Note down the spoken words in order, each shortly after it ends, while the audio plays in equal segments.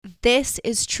This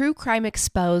is True Crime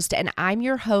Exposed, and I'm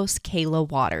your host, Kayla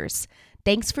Waters.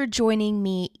 Thanks for joining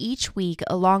me each week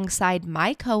alongside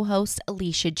my co-host,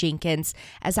 Alicia Jenkins,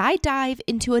 as I dive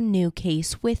into a new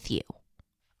case with you.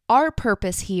 Our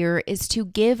purpose here is to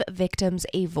give victims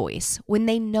a voice when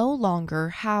they no longer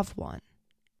have one.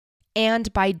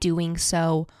 And by doing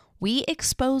so, we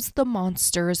expose the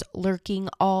monsters lurking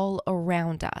all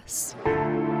around us.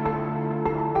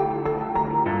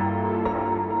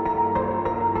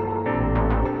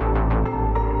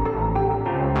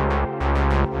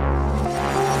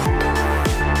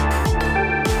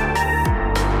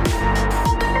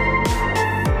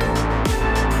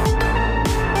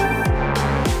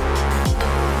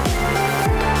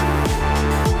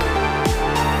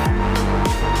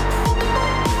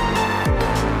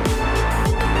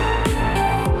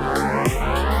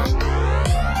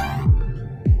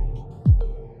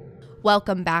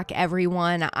 Welcome back,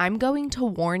 everyone. I'm going to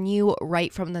warn you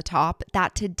right from the top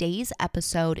that today's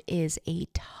episode is a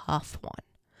tough one.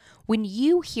 When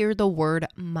you hear the word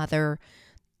mother,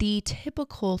 the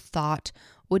typical thought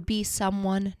would be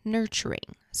someone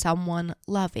nurturing, someone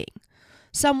loving,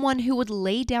 someone who would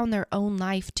lay down their own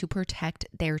life to protect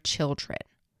their children.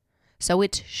 So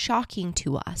it's shocking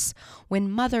to us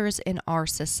when mothers in our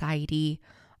society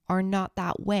are not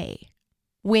that way,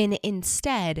 when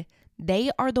instead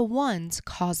they are the ones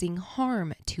causing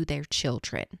harm to their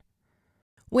children.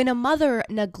 When a mother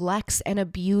neglects and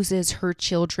abuses her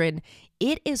children,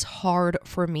 it is hard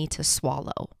for me to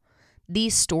swallow.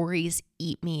 These stories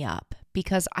eat me up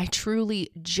because I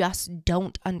truly just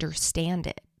don't understand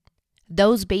it.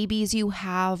 Those babies you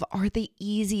have are the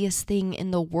easiest thing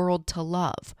in the world to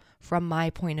love, from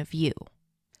my point of view.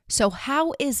 So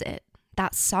how is it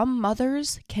that some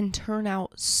mothers can turn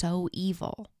out so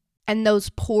evil? And those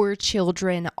poor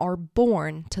children are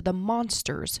born to the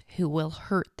monsters who will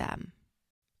hurt them.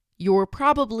 You're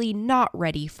probably not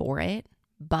ready for it,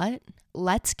 but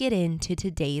let's get into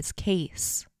today's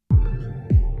case.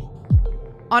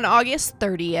 On August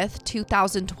 30th,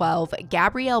 2012,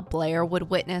 Gabrielle Blair would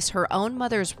witness her own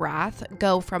mother's wrath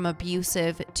go from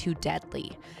abusive to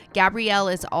deadly. Gabrielle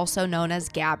is also known as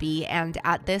Gabby, and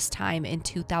at this time in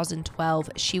 2012,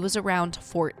 she was around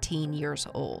 14 years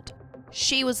old.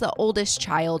 She was the oldest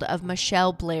child of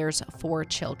Michelle Blair's 4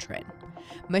 children.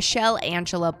 Michelle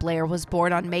Angela Blair was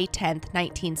born on May 10,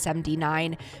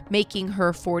 1979, making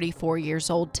her 44 years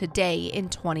old today in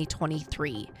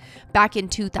 2023. Back in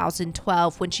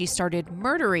 2012, when she started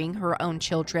murdering her own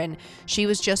children, she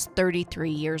was just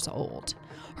 33 years old.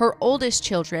 Her oldest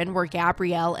children were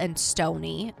Gabrielle and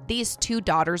Stoni. These 2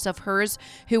 daughters of hers,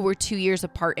 who were 2 years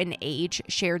apart in age,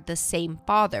 shared the same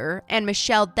father, and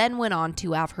Michelle then went on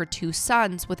to have her 2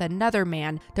 sons with another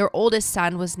man. Their oldest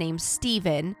son was named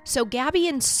Stephen. So Gabby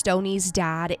and Stoni's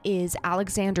dad is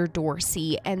Alexander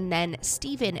Dorsey, and then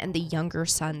Stephen and the younger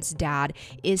son's dad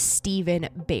is Stephen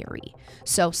Barry.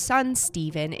 So son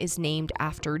Stephen is named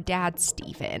after dad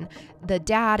Stephen. The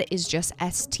dad is just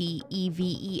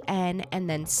Steven, and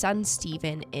then son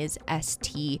Stephen is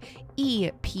Stephen.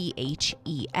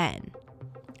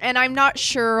 And I'm not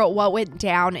sure what went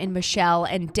down in Michelle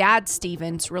and Dad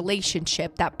Stephen's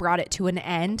relationship that brought it to an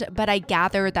end, but I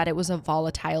gather that it was a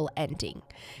volatile ending.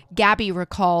 Gabby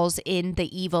recalls in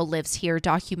the Evil Lives Here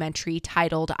documentary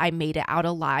titled I Made It Out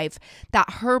Alive that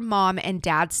her mom and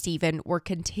Dad Stephen were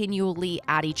continually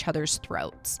at each other's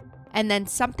throats. And then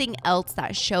something else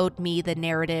that showed me the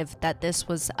narrative that this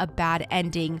was a bad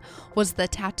ending was the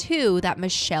tattoo that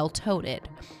Michelle toted.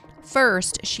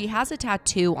 First, she has a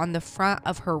tattoo on the front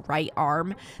of her right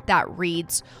arm that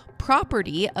reads,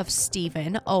 "Property of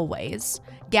Stephen always,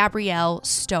 Gabrielle,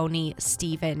 Stoni,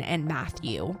 Stephen, and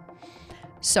Matthew."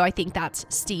 So I think that's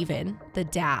Stephen, the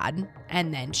dad,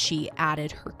 and then she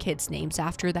added her kids' names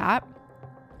after that.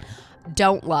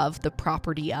 Don't love the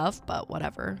property of, but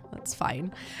whatever, that's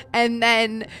fine. And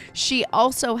then she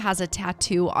also has a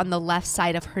tattoo on the left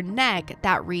side of her neck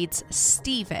that reads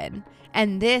Stephen.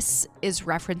 And this is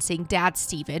referencing Dad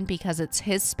Stephen because it's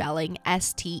his spelling,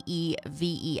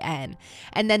 Steven.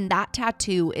 And then that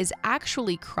tattoo is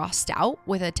actually crossed out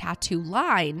with a tattoo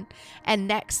line. And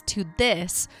next to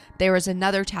this, there is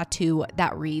another tattoo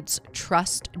that reads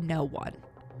Trust No One.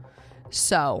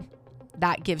 So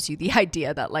that gives you the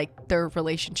idea that like their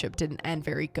relationship didn't end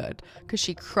very good because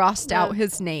she crossed out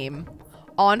his name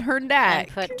on her neck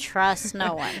and put Trust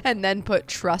No One and then put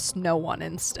Trust No One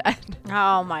instead.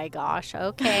 Oh my gosh.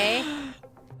 Okay.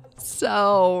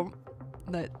 So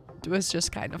that was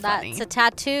just kind of funny. That's a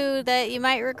tattoo that you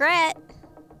might regret.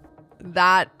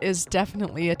 That is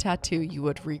definitely a tattoo you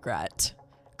would regret,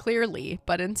 clearly.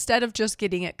 But instead of just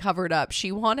getting it covered up,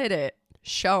 she wanted it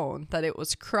shown that it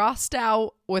was crossed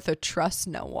out with a trust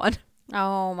no one.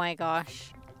 Oh my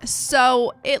gosh.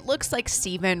 So it looks like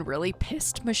Stephen really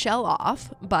pissed Michelle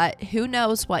off, but who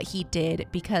knows what he did,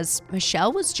 because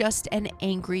Michelle was just an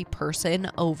angry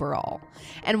person overall.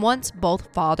 And once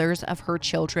both fathers of her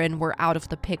children were out of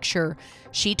the picture,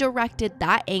 she directed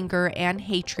that anger and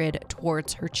hatred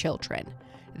towards her children.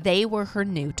 They were her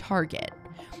new target.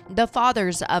 The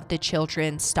fathers of the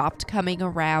children stopped coming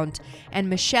around, and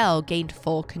Michelle gained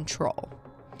full control.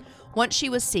 Once she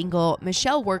was single,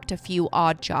 Michelle worked a few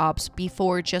odd jobs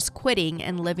before just quitting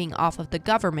and living off of the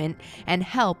government and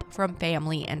help from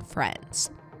family and friends.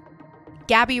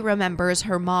 Gabby remembers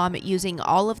her mom using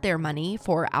all of their money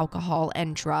for alcohol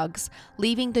and drugs,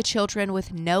 leaving the children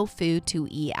with no food to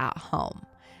eat at home.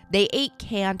 They ate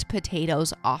canned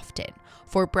potatoes often,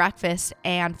 for breakfast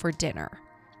and for dinner.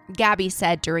 Gabby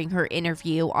said during her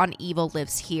interview on Evil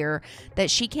Lives Here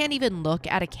that she can't even look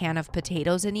at a can of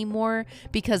potatoes anymore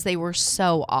because they were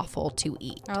so awful to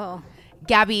eat. Oh.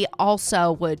 Gabby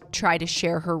also would try to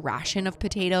share her ration of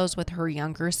potatoes with her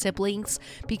younger siblings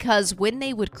because when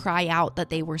they would cry out that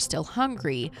they were still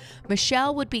hungry,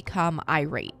 Michelle would become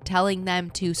irate, telling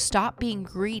them to stop being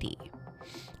greedy.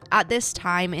 At this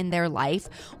time in their life,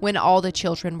 when all the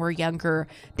children were younger,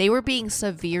 they were being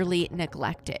severely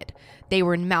neglected. They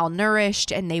were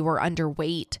malnourished and they were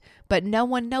underweight, but no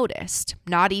one noticed,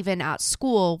 not even at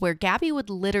school, where Gabby would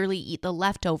literally eat the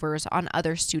leftovers on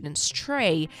other students'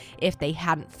 tray if they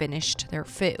hadn't finished their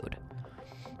food.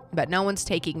 But no one's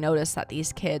taking notice that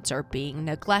these kids are being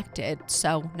neglected,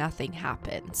 so nothing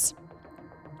happens.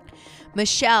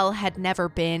 Michelle had never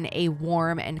been a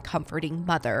warm and comforting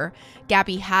mother.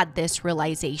 Gabby had this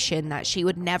realization that she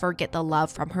would never get the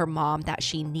love from her mom that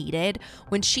she needed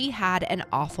when she had an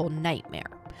awful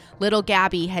nightmare. Little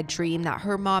Gabby had dreamed that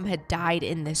her mom had died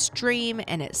in this dream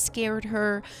and it scared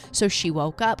her, so she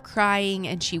woke up crying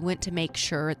and she went to make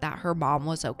sure that her mom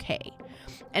was okay.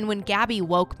 And when Gabby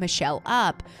woke Michelle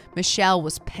up, Michelle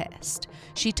was pissed.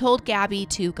 She told Gabby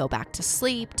to go back to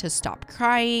sleep, to stop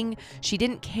crying. She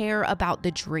didn't care about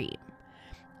the dream.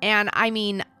 And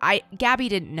Gabby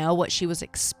didn't know what she was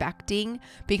expecting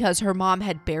because her mom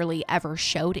had barely ever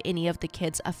showed any of the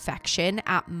kids affection.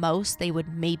 At most, they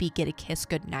would maybe get a kiss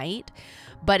goodnight.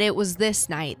 But it was this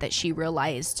night that she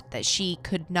realized that she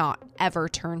could not ever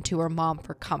turn to her mom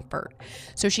for comfort.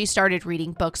 So she started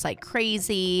reading books like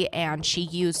crazy, and she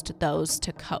used those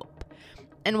to cope.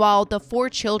 And while the 4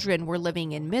 children were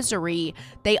living in misery,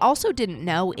 they also didn't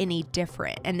know any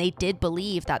different, and they did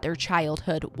believe that their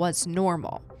childhood was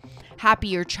normal.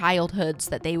 Happier childhoods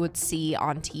that they would see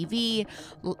on TV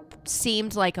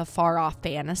seemed like a far-off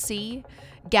fantasy.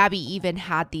 Gabby even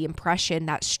had the impression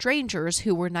that strangers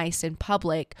who were nice in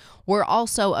public were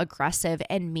also aggressive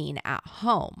and mean at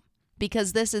home,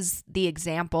 because this is the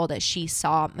example that she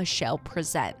saw Michelle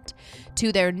present.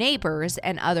 To their neighbors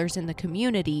and others in the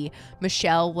community,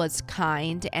 Michelle was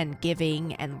kind and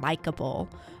giving and likable,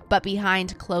 but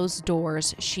behind closed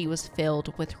doors, she was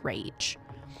filled with rage.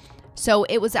 So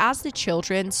it was as the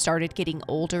children started getting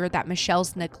older that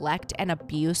Michelle's neglect and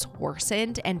abuse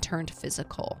worsened and turned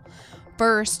physical.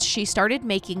 First, she started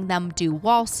making them do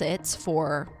wall sits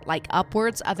for like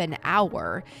upwards of an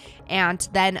hour, and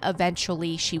then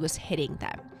eventually she was hitting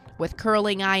them with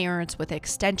curling irons, with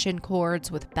extension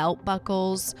cords, with belt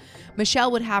buckles.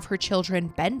 Michelle would have her children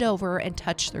bend over and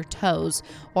touch their toes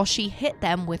while she hit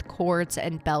them with cords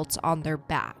and belts on their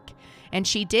back. And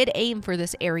she did aim for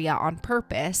this area on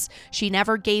purpose. She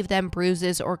never gave them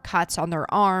bruises or cuts on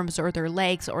their arms or their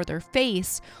legs or their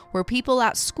face where people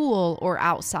at school or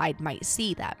outside might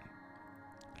see them.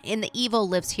 In the Evil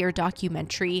Lives Here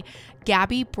documentary,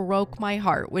 Gabby broke my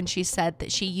heart when she said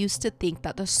that she used to think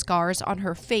that the scars on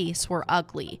her face were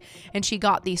ugly, and she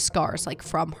got these scars like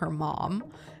from her mom.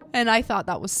 And I thought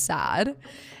that was sad.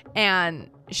 And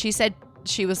she said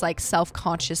she was like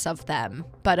self-conscious of them,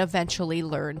 but eventually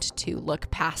learned to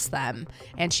look past them,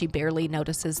 and she barely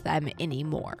notices them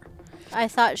anymore. I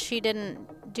thought she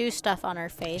didn't do stuff on her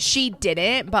face. She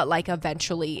didn't, but like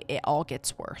eventually it all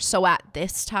gets worse. So at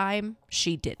this time,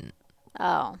 she didn't.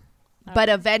 Oh. Okay. But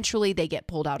eventually they get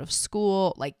pulled out of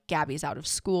school, like Gabby's out of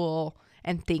school,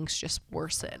 and things just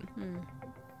worsen.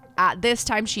 At this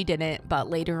time she didn't, but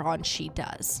later on she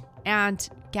does. And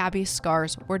Gabby's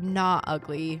scars were not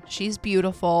ugly. She's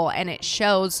beautiful, and it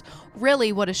shows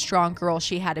really what a strong girl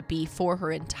she had to be for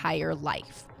her entire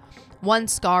life. One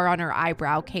scar on her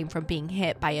eyebrow came from being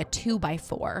hit by a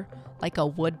 2x4, like a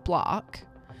wood block.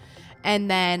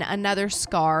 And then another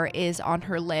scar is on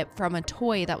her lip from a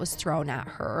toy that was thrown at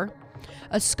her.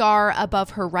 A scar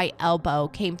above her right elbow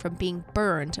came from being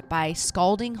burned by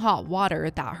scalding hot water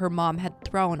that her mom had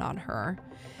thrown on her.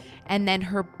 And then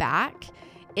her back,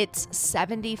 it's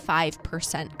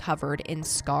 75% covered in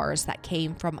scars that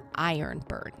came from iron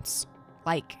burns.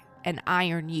 Like an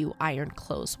iron you iron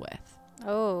clothes with.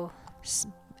 Oh.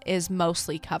 Is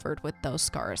mostly covered with those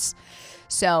scars.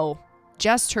 So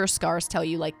just her scars tell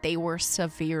you like they were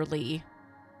severely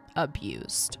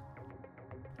abused.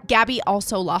 Gabby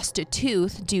also lost a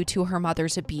tooth due to her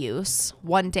mother's abuse.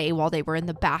 One day while they were in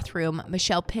the bathroom,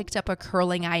 Michelle picked up a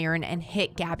curling iron and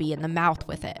hit Gabby in the mouth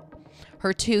with it.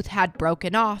 Her tooth had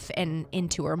broken off and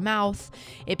into her mouth.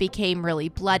 It became really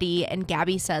bloody, and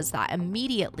Gabby says that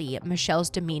immediately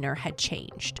Michelle's demeanor had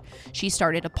changed. She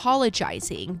started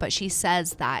apologizing, but she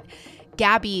says that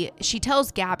she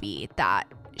tells Gabby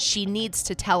that she needs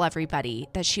to tell everybody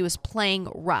that she was playing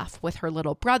rough with her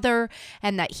little brother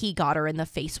and that he got her in the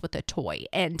face with a toy.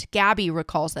 And Gabby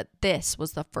recalls that this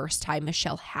was the first time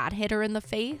Michelle had hit her in the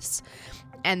face.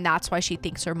 And that's why she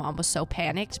thinks her mom was so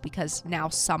panicked, because now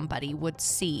somebody would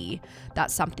see that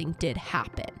something did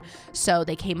happen. So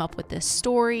they came up with this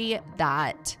story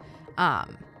that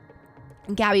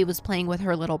Gabby was playing with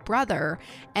her little brother.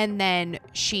 And then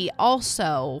she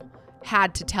also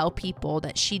had to tell people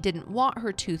that she didn't want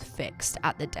her tooth fixed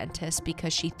at the dentist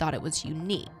because she thought it was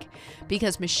unique.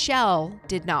 Because Michelle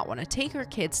did not want to take her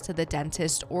kids to the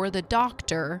dentist or the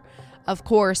doctor, of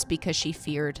course, because she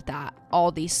feared that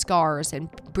all these scars and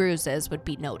bruises would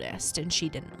be noticed, and she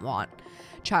didn't want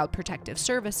Child Protective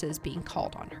Services being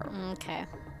called on her. Okay.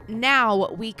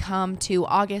 Now we come to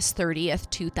August 30th,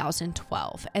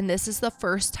 2012, and this is the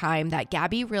first time that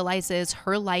Gabby realizes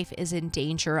her life is in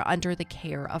danger under the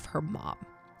care of her mom.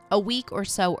 A week or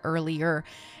so earlier,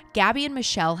 Gabby and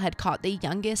Michelle had caught the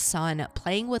youngest son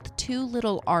playing with two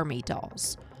little army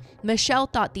dolls. Michelle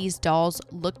thought these dolls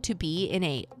looked to be in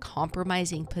a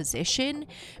compromising position,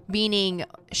 meaning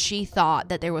she thought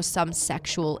that there was some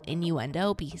sexual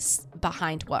innuendo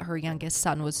behind what her youngest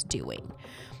son was doing.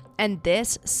 And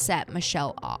this set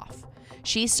Michelle off.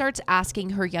 She starts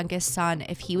asking her youngest son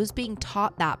if he was being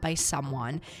taught that by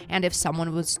someone and if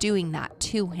someone was doing that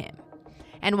to him.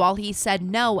 And while he said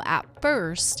no at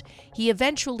first, he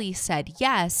eventually said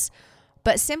yes,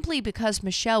 but simply because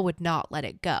Michelle would not let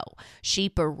it go. She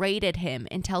berated him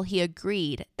until he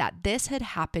agreed that this had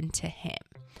happened to him.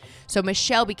 So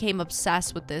Michelle became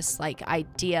obsessed with this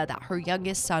idea that her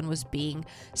youngest son was being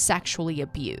sexually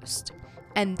abused.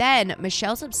 And then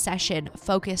Michelle's obsession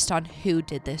focused on who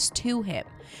did this to him.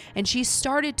 And she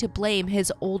started to blame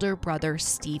his older brother,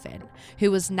 Stephen,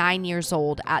 who was 9 years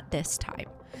old at this time.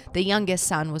 The youngest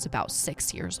son was about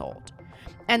 6 years old.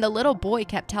 And the little boy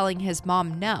kept telling his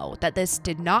mom no, that this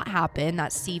did not happen,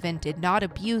 that Stephen did not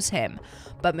abuse him,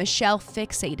 but Michelle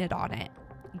fixated on it.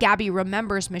 Gabby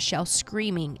remembers Michelle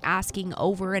screaming, asking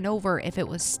over and over if it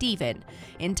was Stephen,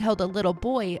 until the little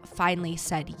boy finally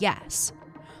said yes.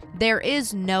 There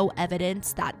is no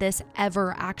evidence that this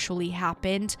ever actually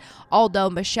happened, although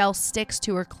Michelle sticks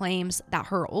to her claims that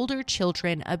her older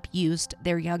children abused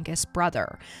their youngest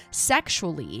brother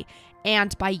sexually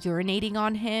and by urinating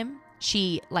on him.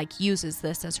 She uses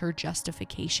this as her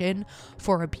justification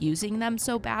for abusing them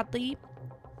so badly.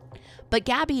 But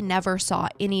Gabby never saw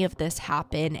any of this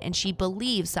happen, and she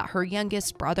believes that her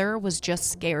youngest brother was just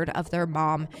scared of their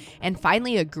mom and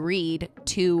finally agreed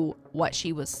to what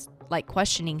she was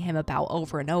questioning him about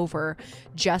over and over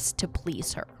just to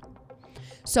please her.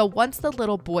 So once the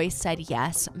little boy said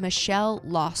yes, Michelle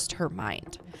lost her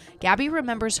mind. Gabby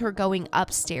remembers her going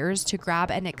upstairs to grab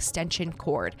an extension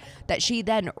cord that she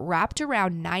then wrapped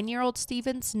around 9-year-old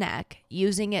Stephen's neck,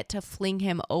 using it to fling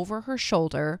him over her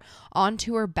shoulder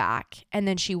onto her back, and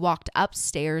then she walked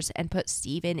upstairs and put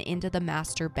Stephen into the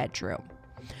master bedroom.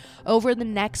 Over the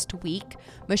next week,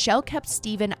 Michelle kept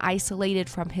Stephen isolated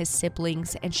from his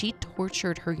siblings, and she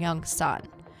tortured her young son.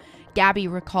 Gabby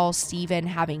recalls Stephen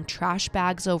having trash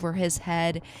bags over his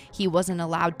head. He wasn't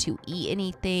allowed to eat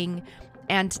anything,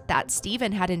 and that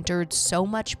Stephen had endured so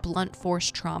much blunt force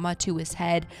trauma to his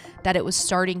head that it was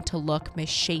starting to look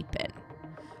misshapen.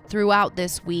 Throughout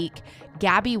this week,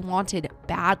 Gabby wanted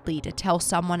badly to tell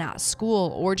someone at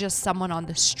school or just someone on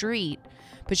the street,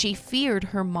 but she feared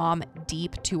her mom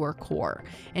deep to her core,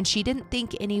 and she didn't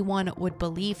think anyone would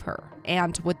believe her,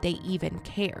 and would they even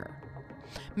care?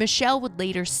 Michelle would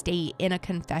later state in a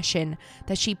confession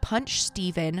that she punched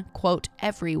Stephen, quote,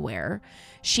 everywhere.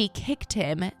 She kicked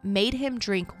him, made him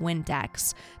drink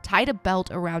Windex, tied a belt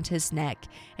around his neck,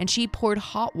 and she poured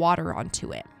hot water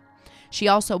onto him. She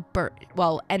also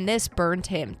and this burned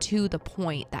him to the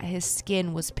point that his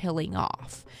skin was peeling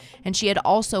off. And she had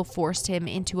also forced him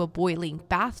into a boiling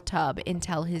bathtub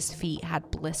until his feet had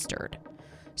blistered.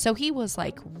 So he was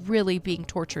like really being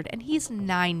tortured, and he's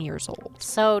 9 years old.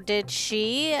 So does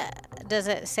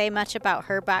it say much about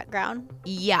her background?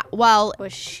 Yeah, well,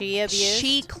 was she abused?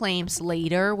 She claims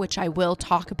later, which I will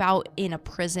talk about in a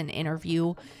prison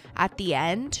interview at the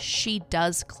end, she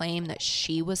does claim that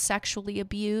she was sexually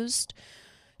abused.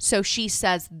 So she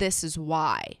says this is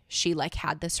why she like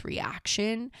had this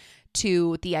reaction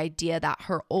to the idea that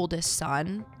her oldest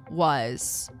son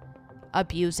was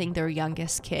abusing their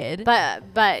youngest kid.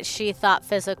 But she thought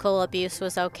physical abuse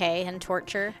was okay and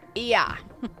torture. Yeah.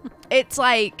 It's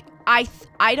like I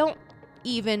don't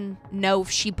even know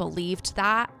if she believed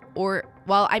that, or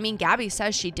well, I mean, Gabby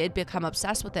says she did become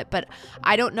obsessed with it, but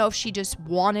I don't know if she just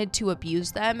wanted to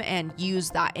abuse them and use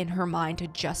that in her mind to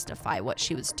justify what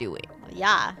she was doing.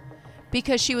 Yeah.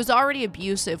 Because she was already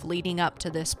abusive leading up to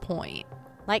this point.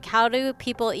 Like, how do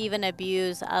people even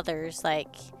abuse others?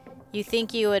 Like, you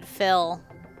think you would feel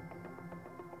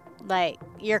like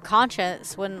your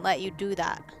conscience wouldn't let you do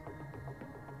that.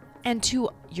 And to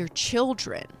your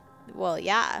children. Well,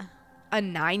 yeah. A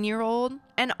 9-year-old.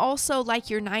 And also, like,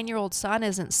 your 9-year-old son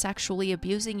isn't sexually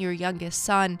abusing your youngest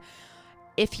son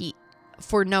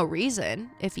for no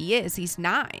reason. If he is, he's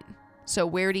 9. So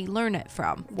where'd he learn it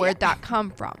from? Where'd that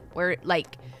come from?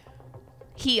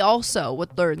 He also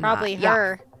would learn Probably that.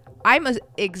 her. Yeah.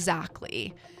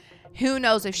 Exactly. Who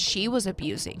knows if she was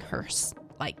abusing her,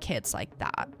 like, kids like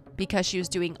that, because she was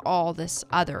doing all this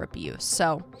other abuse.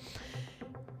 So,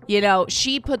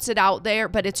 she puts it out there,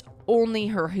 but it's only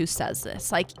her who says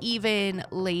this. Like, even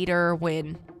later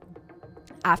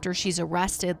after she's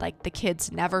arrested, like, the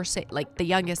kids never say, like, the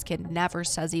youngest kid never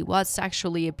says he was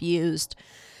sexually abused.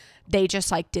 They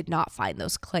just, like, did not find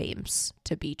those claims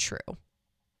to be true.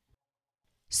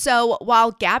 So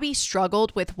while Gabby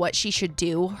struggled with what she should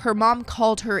do, her mom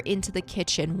called her into the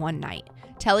kitchen one night,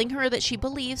 telling her that she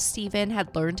believes Stephen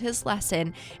had learned his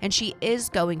lesson and she is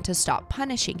going to stop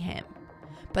punishing him.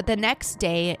 But the next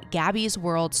day, Gabby's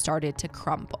world started to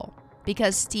crumble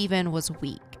because Stephen was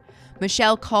weak.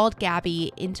 Michelle called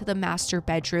Gabby into the master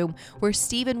bedroom where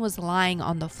Stephen was lying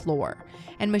on the floor,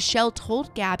 and Michelle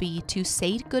told Gabby to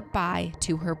say goodbye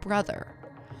to her brother.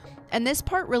 And this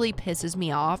part really pisses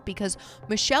me off because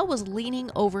Michelle was leaning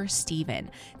over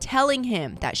Stephen, telling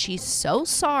him that she's so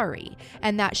sorry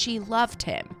and that she loved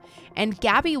him. And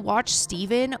Gabby watched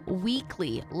Stephen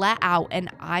weakly let out an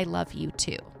 "I love you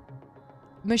too."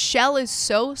 Michelle is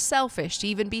so selfish to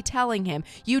even be telling him,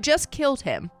 you just killed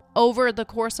him over the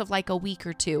course of like a week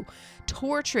or two,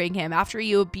 torturing him after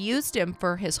you abused him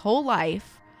for his whole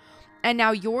life. And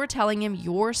now you're telling him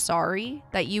you're sorry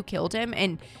that you killed him,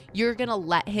 and you're going to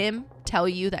let him tell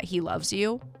you that he loves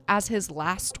you as his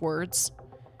last words.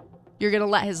 You're going to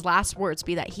let his last words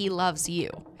be that he loves you,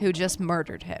 who just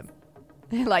murdered him.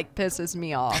 It like pisses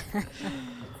me off.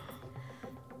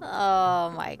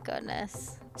 Oh my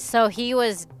goodness. So he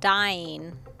was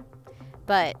dying,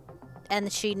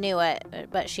 and she knew it,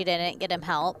 but she didn't get him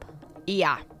help.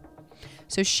 Yeah.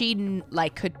 So she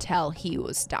like could tell he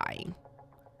was dying.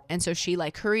 And so she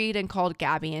like hurried and called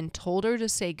Gabby and told her to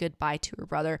say goodbye to her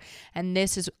brother. And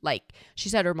this is like, she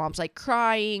said her mom's like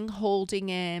crying, holding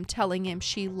him, telling him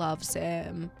she loves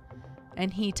him.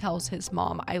 And he tells his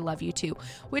mom, "I love you too,"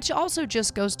 which also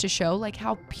just goes to show like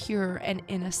how pure and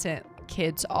innocent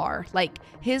kids are. Like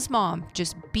his mom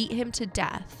just beat him to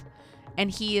death, and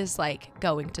he is like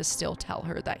going to still tell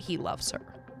her that he loves her.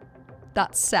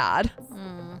 That's sad.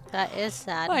 That is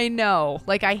sad. I know.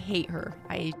 Like I hate her.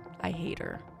 I hate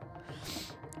her.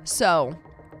 So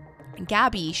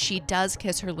Gabby, she does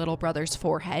kiss her little brother's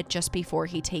forehead just before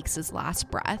he takes his last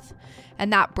breath.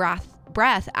 And that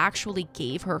breath actually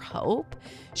gave her hope.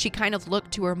 She kind of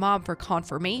looked to her mom for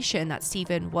confirmation that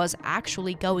Stephen was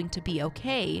actually going to be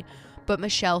okay. But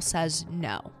Michelle says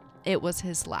no, it was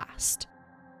his last.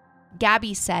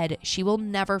 Gabby said she will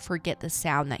never forget the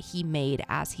sound that he made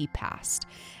as he passed.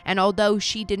 And although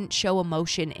she didn't show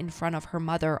emotion in front of her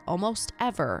mother almost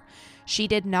ever, she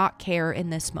did not care in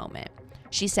this moment.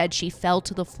 She said she fell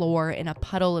to the floor in a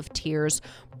puddle of tears,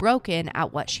 broken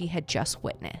at what she had just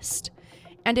witnessed.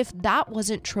 And if that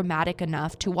wasn't traumatic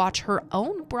enough to watch her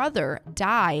own brother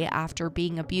die after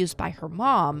being abused by her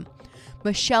mom,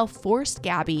 Michelle forced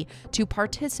Gabby to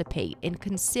participate in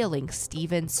concealing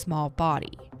Stephen's small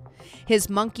body. His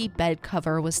monkey bed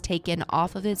cover was taken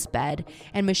off of his bed,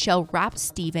 and Michelle wrapped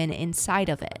Stephen inside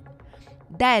of it.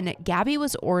 Then Gabby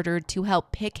was ordered to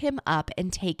help pick him up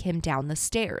and take him down the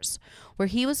stairs, where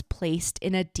he was placed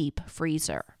in a deep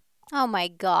freezer. Oh my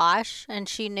gosh. And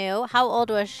she knew? How old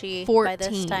was she by this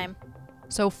 14. time?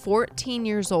 So 14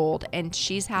 years old, and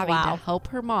she's having Wow. to help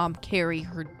her mom carry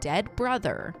her dead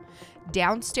brother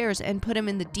downstairs and put him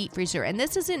in the deep freezer. And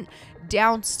this isn't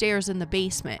downstairs in the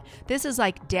basement. This is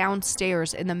like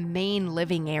downstairs in the main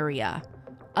living area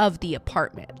of the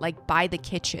apartment. Like by the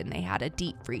kitchen, they had a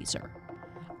deep freezer.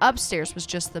 Upstairs was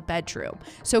just the bedroom.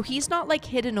 So he's not like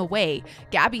hidden away.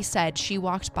 Gabby said she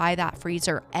walked by that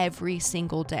freezer every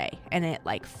single day, and it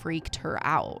like freaked her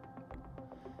out.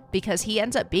 Because he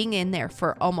ends up being in there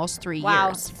for almost 3 Wow.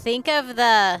 years. Think of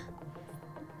the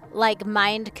like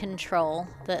mind control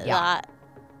that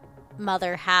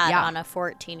mother had on a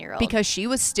 14-year-old. Because she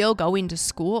was still going to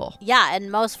school. Yeah,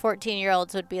 and most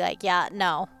 14-year-olds would be like, yeah,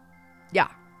 no. Yeah.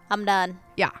 I'm done.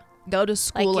 Yeah. Go to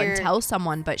school Like and tell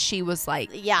someone. But she was like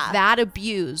Yeah. that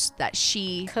abused that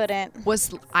she Couldn't.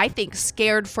 was, I think,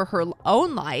 scared for her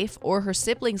own life or her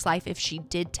siblings' life if she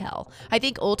did tell. I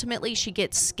think ultimately she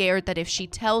gets scared that if she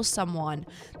tells someone,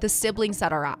 the siblings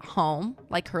that are at home,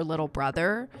 like her little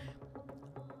brother,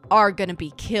 are going to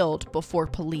be killed before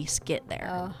police get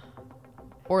there.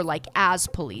 Or like as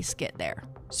police get there.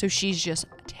 So she's just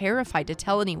terrified to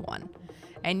tell anyone.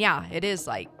 And yeah, it is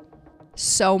like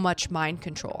so much mind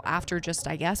control after just,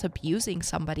 I guess, abusing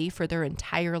somebody for their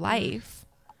entire life.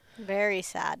 Very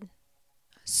sad.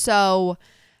 So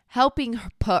helping her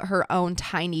put her own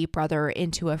tiny brother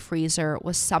into a freezer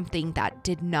was something that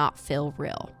did not feel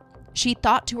real. She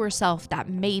thought to herself that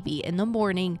maybe in the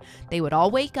morning they would all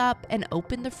wake up and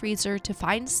open the freezer to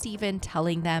find Stephen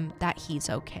telling them that he's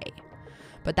okay.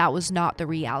 But that was not the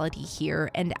reality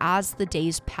here, and as the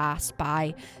days passed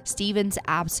by, Stephen's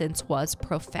absence was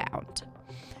profound.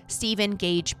 Stephen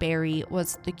Gage Barry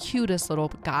was the cutest little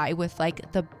guy with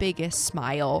like the biggest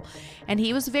smile, and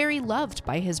he was very loved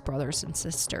by his brothers and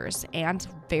sisters and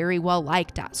very well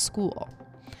liked at school.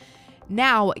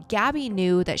 Now, Gabby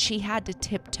knew that she had to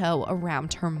tiptoe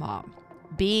around her mom,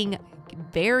 being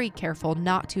very careful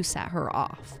not to set her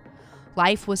off.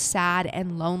 Life was sad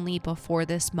and lonely before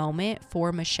this moment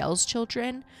for Michelle's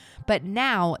children, but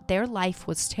now their life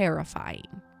was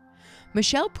terrifying.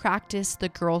 Michelle practiced the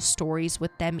girls' stories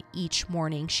with them each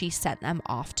morning she sent them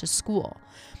off to school.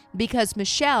 Because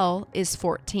Michelle is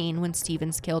 14 when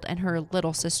Stephen's killed and her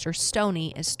little sister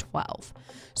Stoni is 12.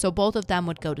 So both of them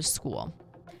would go to school.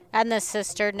 And the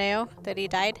sister knew that he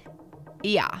died?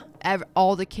 Yeah,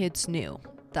 all the kids knew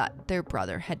that their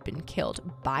brother had been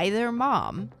killed by their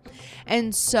mom.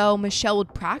 And so Michelle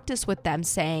would practice with them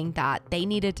saying that they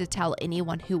needed to tell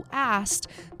anyone who asked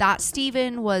that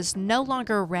Stephen was no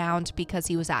longer around because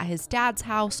he was at his dad's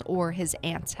house or his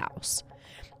aunt's house.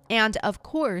 And of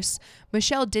course,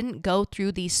 Michelle didn't go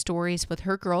through these stories with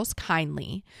her girls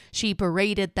kindly. She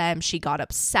berated them. She got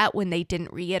upset when they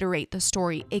didn't reiterate the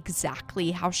story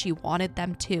exactly how she wanted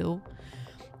them to.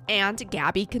 And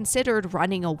Gabby considered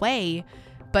running away,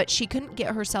 but she couldn't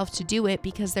get herself to do it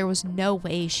because there was no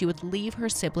way she would leave her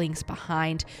siblings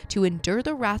behind to endure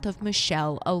the wrath of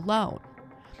Michelle alone.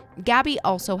 Gabby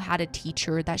also had a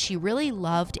teacher that she really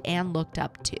loved and looked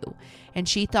up to, and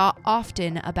she thought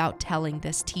often about telling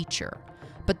this teacher.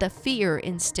 But the fear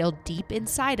instilled deep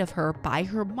inside of her by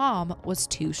her mom was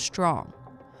too strong.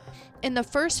 In the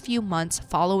first few months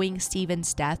following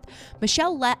Stephen's death,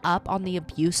 Michelle let up on the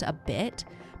abuse a bit,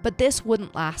 but this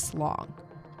wouldn't last long.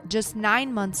 Just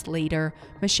 9 months later,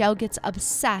 Michelle gets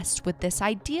obsessed with this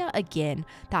idea again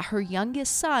that her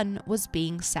youngest son was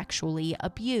being sexually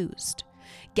abused.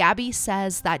 Gabby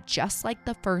says that just like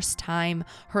the first time,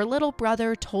 her little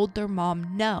brother told their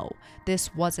mom no,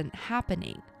 this wasn't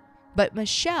happening. But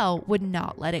Michelle would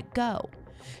not let it go.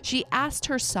 She asked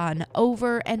her son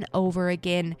over and over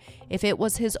again if it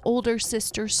was his older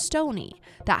sister Stoni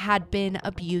that had been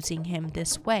abusing him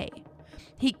this way.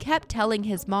 He kept telling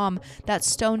his mom that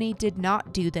Stoni did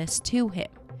not do this to him,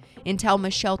 until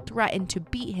Michelle threatened to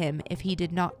beat him if he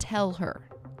did not tell her.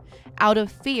 Out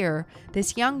of fear,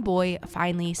 this young boy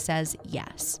finally says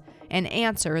yes, an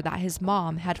answer that his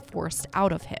mom had forced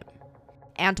out of him.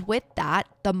 And with that,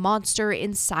 the monster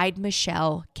inside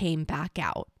Michelle came back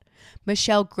out.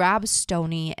 Michelle grabs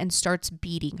Stoni and starts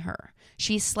beating her.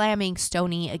 She's slamming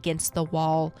Stoni against the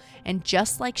wall, and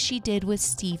just like she did with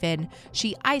Stephen,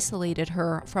 she isolated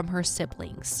her from her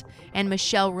siblings, and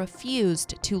Michelle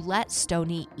refused to let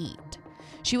Stoni eat.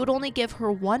 She would only give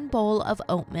her 1 bowl of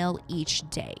oatmeal each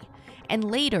day. And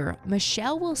later,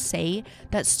 Michelle will say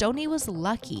that Stoni was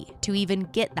lucky to even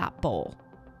get that bowl.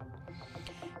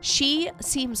 She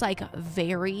seems like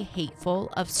very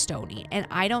hateful of Stoni, and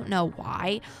I don't know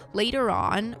why. Later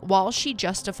on, while she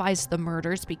justifies the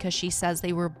murders because she says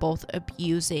they were both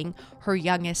abusing her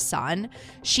youngest son,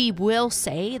 she will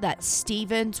say that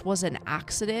Stevens was an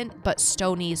accident, but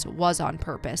Stoni's was on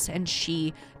purpose, and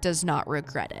she does not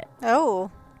regret it. Oh.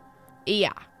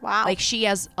 Yeah. Wow. Like, she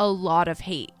has a lot of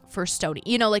hate for Stoni.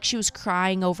 You know, like, she was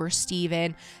crying over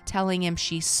Steven, telling him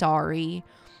she's sorry.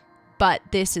 But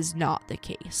this is not the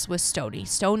case with Stoni.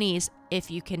 Stoni's, if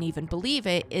you can even believe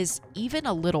it, is even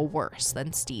a little worse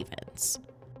than Steven's.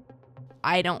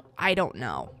 I don't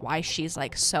know why she's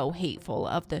like so hateful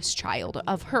of this child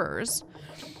of hers.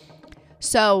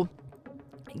 So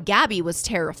Gabby was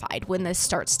terrified when this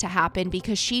starts to happen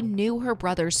because she knew her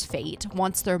brother's fate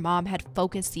once their mom had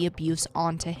focused the abuse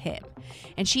onto him.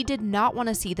 And she did not want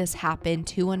to see this happen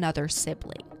to another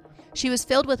sibling. She was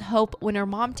filled with hope when her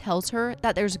mom tells her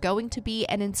that there's going to be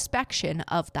an inspection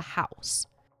of the house.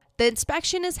 The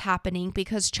inspection is happening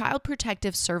because Child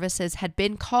Protective Services had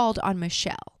been called on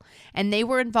Michelle, and they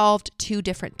were involved 2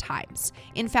 different times.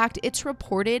 In fact, it's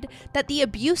reported that the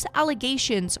abuse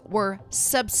allegations were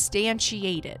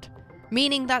substantiated,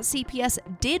 meaning that CPS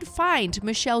did find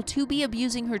Michelle to be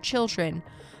abusing her children,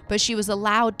 but she was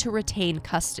allowed to retain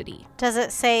custody. Does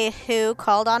it say who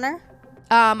called on her?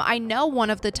 I know one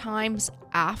of the times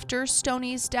after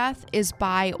Stoni's death is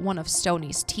by one of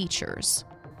Stoni's teachers.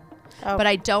 Oh. But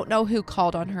I don't know who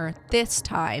called on her this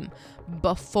time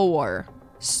before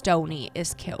Stoni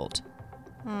is killed.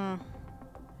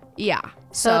 Yeah.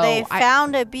 So they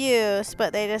found abuse,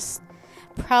 but they just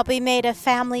probably made a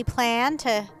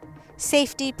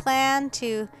safety plan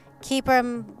to keep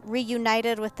them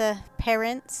reunited with the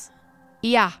parents.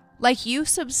 Yeah. Like, you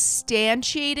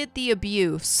substantiated the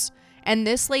abuse. And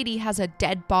this lady has a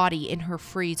dead body in her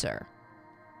freezer.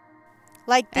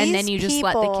 Like, these and then you just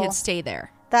let the kid stay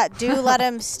there. That do let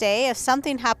him stay. If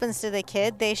something happens to the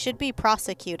kid, they should be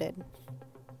prosecuted.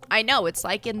 I know. It's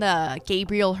like in the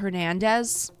Gabriel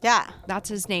Hernandez. Yeah. That's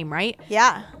his name, right?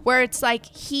 Yeah. Where it's like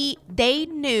they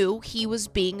knew he was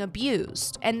being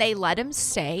abused and they let him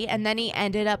stay, and then he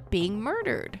ended up being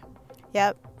murdered.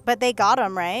 Yep. But they got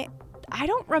him, right?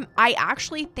 I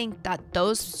actually think that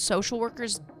those social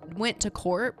workers went to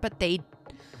court, but they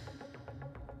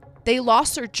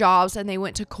lost their jobs and they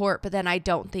went to court, but then I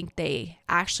don't think they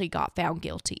actually got found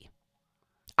guilty.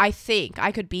 I think.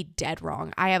 I could be dead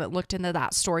wrong. I haven't looked into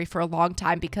that story for a long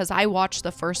time because I watched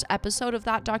the first episode of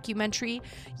that documentary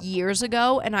years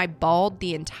ago and I bawled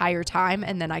the entire time,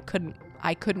 and then I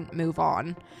couldn't move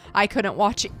on. I couldn't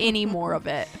watch any more of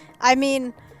it. I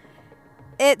mean,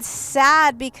 it's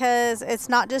sad because it's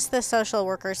not just the social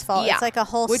worker's fault. Yeah, it's like a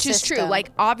whole which system. Is true.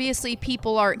 Like, obviously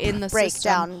people are in the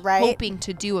system right? hoping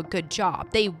to do a good job.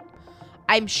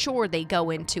 I'm sure they go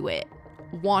into it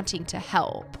wanting to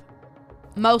help.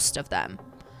 Most of them.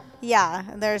 Yeah.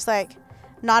 There's like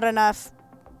not enough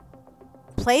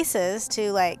places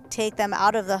to like take them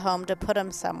out of the home to put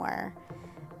them somewhere.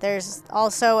 There's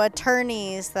also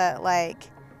attorneys that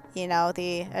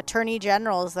the attorney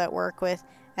generals that work with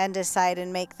and decide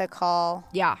and make the call.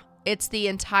 Yeah. It's the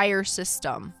entire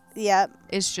system. Yep.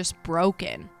 Is just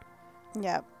broken.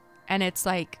 Yep. And it's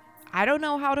like, I don't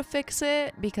know how to fix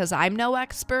it because I'm no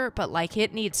expert, but like,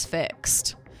 it needs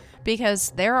fixed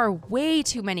because there are way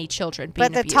too many children being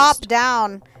abused. But the top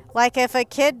down, like if a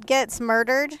kid gets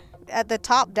murdered, at the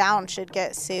top down should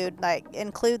get sued. Like,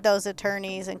 include those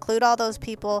attorneys, include all those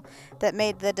people that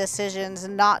made the decisions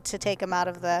not to take them out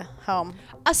of the home.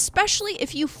 Especially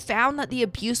if you found that the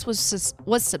abuse was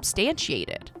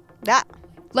substantiated. Yeah.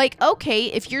 Like, okay,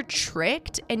 if you're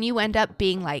tricked and you end up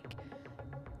being like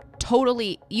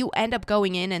you end up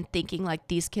going in and thinking like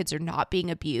these kids are not being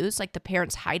abused, like the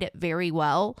parents hide it very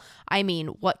well. I mean,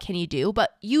 what can you do?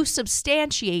 But you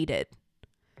substantiated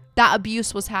that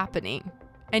abuse was happening.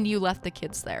 And you left the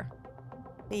kids there.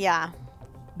 Yeah.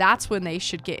 That's when they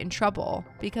should get in trouble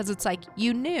because it's like,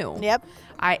 you knew. Yep.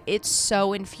 It's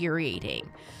so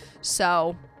infuriating.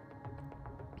 So,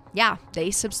 yeah,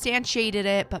 they substantiated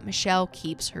it, but Michelle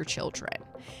keeps her children.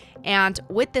 And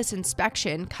with this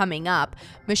inspection coming up,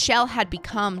 Michelle had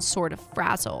become sort of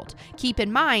frazzled. Keep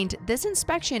in mind, this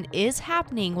inspection is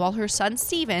happening while her son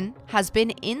Steven has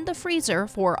been in the freezer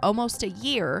for almost a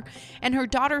year, and her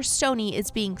daughter Stoni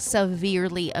is being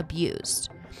severely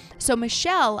abused. So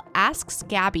Michelle asks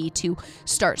Gabby to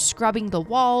start scrubbing the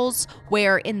walls,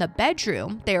 where in the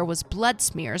bedroom there was blood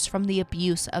smears from the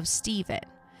abuse of Steven.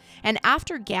 And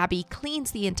after Gabby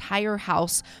cleans the entire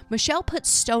house, Michelle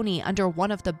puts Stoni under one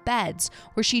of the beds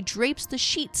where she drapes the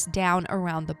sheets down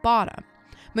around the bottom.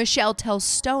 Michelle tells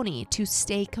Stoni to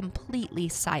stay completely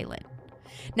silent.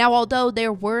 Now, although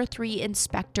there were 3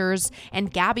 inspectors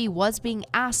and Gabby was being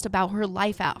asked about her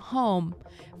life at home,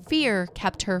 fear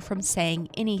kept her from saying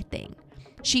anything.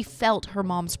 She felt her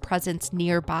mom's presence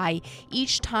nearby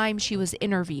each time she was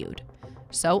interviewed.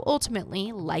 So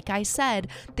ultimately, like I said,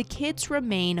 the kids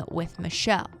remain with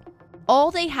Michelle.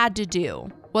 All they had to do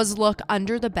was look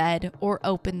under the bed or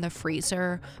open the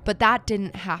freezer, but that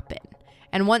didn't happen.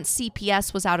 And once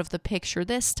CPS was out of the picture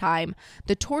this time,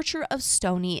 the torture of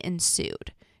Stoni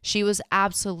ensued. She was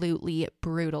absolutely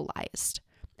brutalized.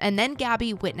 And then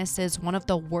Gabby witnesses one of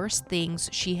the worst things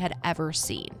she had ever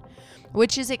seen,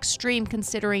 which is extreme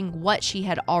considering what she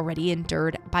had already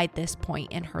endured by this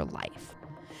point in her life.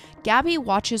 Gabby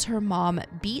watches her mom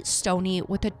beat Stoni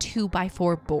with a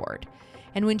 2x4 board.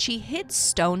 And when she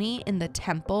hits Stoni in the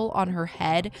temple on her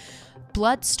head,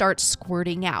 blood starts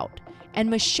squirting out. And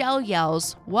Michelle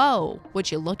yells, "Whoa,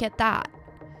 would you look at that?"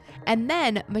 And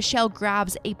then Michelle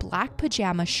grabs a black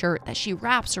pajama shirt that she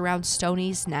wraps around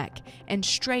Stoni's neck and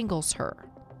strangles her.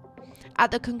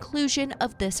 At the conclusion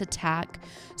of this attack,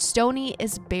 Stoni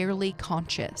is barely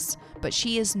conscious, but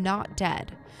she is not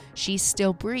dead. She's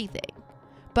still breathing.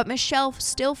 But Michelle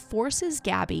still forces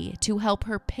Gabby to help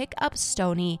her pick up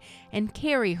Stoni and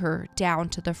carry her down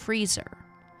to the freezer.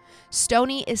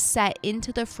 Stoni is set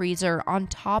into the freezer on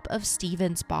top of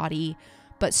Steven's body,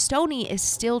 but Stoni is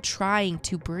still trying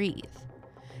to breathe.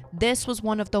 This was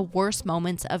one of the worst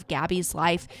moments of Gabby's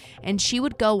life, and she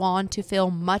would go on to feel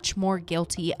much more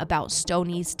guilty about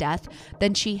Stoni's death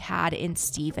than she had in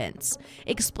Steven's,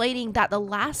 explaining that the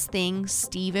last thing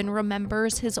Steven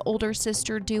remembers his older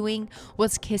sister doing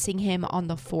was kissing him on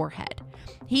the forehead.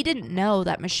 He didn't know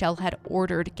that Michelle had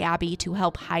ordered Gabby to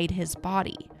help hide his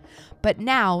body. But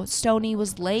now Stoni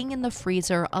was laying in the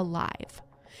freezer alive.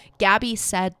 Gabby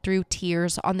said through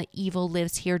tears on the Evil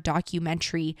Lives Here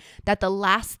documentary that the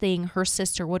last thing her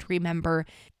sister would remember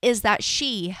is that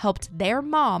she helped their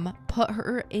mom put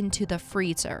her into the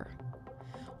freezer.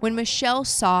 When Michelle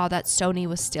saw that Stoni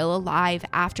was still alive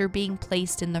after being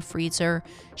placed in the freezer,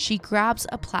 she grabs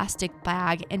a plastic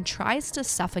bag and tries to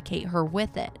suffocate her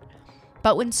with it.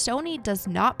 But when Stoni does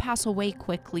not pass away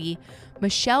quickly,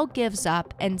 Michelle gives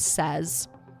up and says,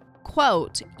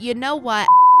 quote, "You know what,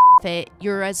 it,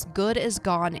 you're as good as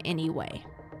gone anyway."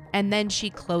 And then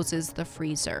she closes the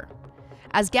freezer.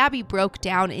 As Gabby broke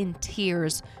down in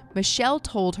tears, Michelle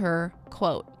told her,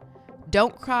 quote,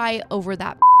 "Don't cry over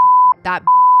that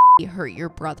hurt your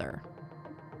brother."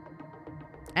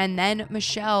 And then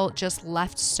Michelle just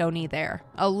left Stoni there,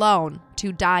 alone,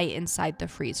 to die inside the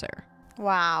freezer.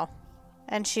 Wow.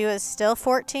 And she was still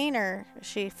 14, or is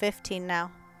she 15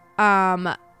 now?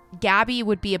 Gabby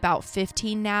would be about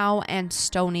 15 now, and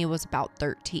Stoni was about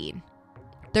 13.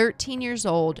 13 years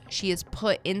old, she is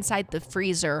put inside the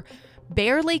freezer,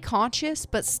 barely conscious,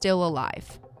 but still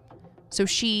alive. So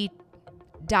she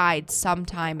died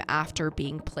sometime after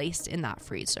being placed in that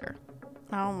freezer.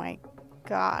 Oh my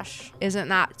gosh. Isn't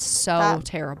that so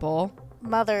terrible?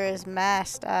 Mother is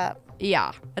messed up.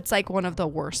 Yeah, it's like one of the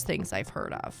worst things I've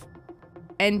heard of.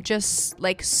 And just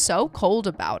like so cold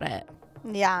about it.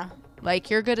 Yeah.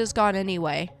 Like, you're good as gone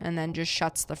anyway, and then just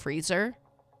shuts the freezer.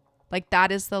 Like,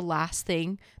 that is the last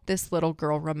thing this little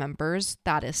girl remembers.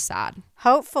 That is sad.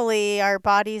 Hopefully our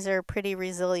bodies are pretty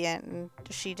resilient, and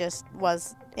she just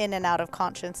was in and out of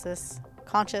consciousness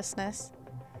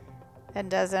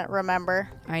and doesn't remember.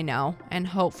 I know. And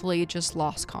hopefully just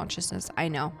lost consciousness. I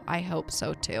know. I hope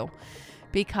so too.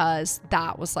 Because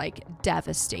that was like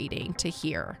devastating to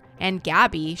hear. And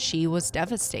Gabby, she was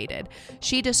devastated.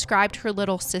 She described her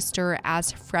little sister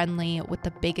as friendly with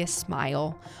the biggest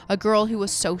smile, a girl who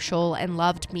was social and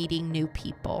loved meeting new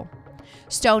people.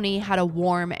 Stoni had a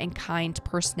warm and kind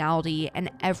personality,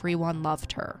 and everyone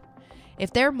loved her.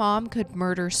 If their mom could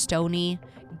murder Stoni,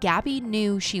 Gabby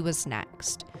knew she was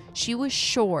next. She was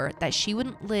sure that she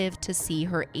wouldn't live to see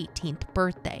her 18th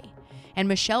birthday, and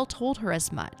Michelle told her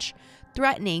as much,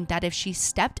 threatening that if she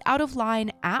stepped out of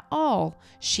line at all,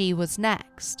 she was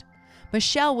next.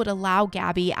 Michelle would allow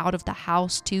Gabby out of the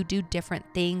house to do different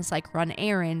things like run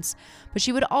errands, but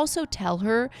she would also tell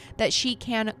her that she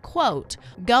can, quote,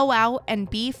 "go out and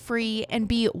be free and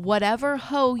be whatever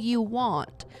hoe you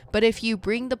want, but if you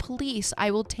bring the police,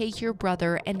 I will take your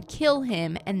brother and kill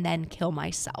him and then kill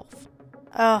myself."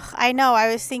 Ugh, I know. I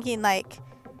was thinking like,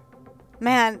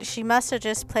 man, she must have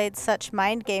just played such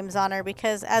mind games on her,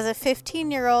 because as a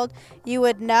 15-year-old, you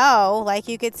would know, like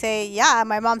you could say, yeah,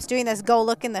 my mom's doing this, go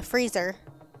look in the freezer.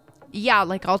 Yeah,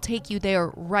 like I'll take you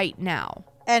there right now.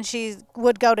 And she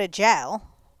would go to jail.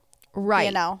 Right.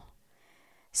 You know.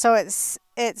 So it's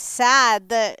sad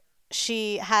that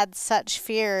she had such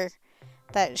fear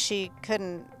that she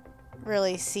couldn't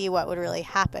really see what would really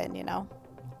happen, you know?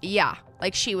 Yeah,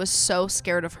 like she was so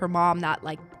scared of her mom that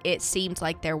like it seemed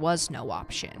like there was no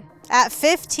option. At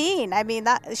 15, I mean,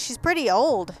 that she's pretty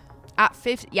old. At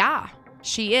 50, yeah,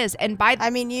 she is. And by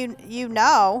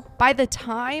the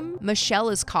time Michelle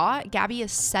is caught, Gabby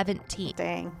is 17.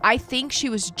 Dang. I think she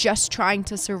was just trying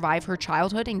to survive her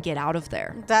childhood and get out of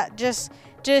there. That just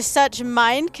such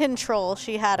mind control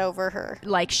she had over her.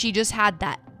 Like she just had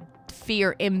that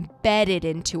fear embedded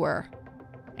into her.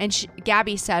 And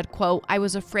Gabby said, quote, "I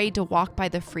was afraid to walk by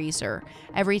the freezer.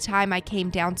 Every time I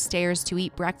came downstairs to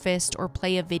eat breakfast or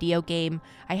play a video game,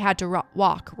 I had to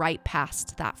walk right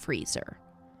past that freezer."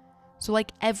 So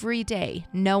like every day,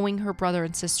 knowing her brother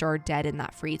and sister are dead in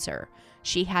that freezer,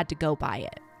 she had to go by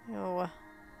it. Oh.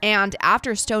 And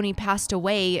after Stoni passed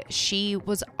away, she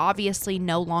was obviously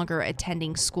no longer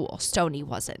attending school. Stoni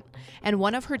wasn't. And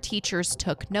one of her teachers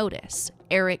took notice.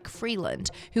 Eric Freeland,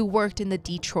 who worked in the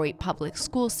Detroit public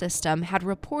school system, had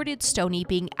reported Stoni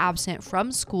being absent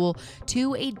from school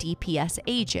to a DPS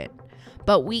agent.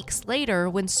 But weeks later,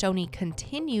 when Stoni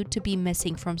continued to be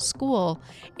missing from school,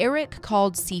 Eric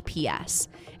called CPS.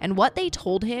 And what they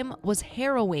told him was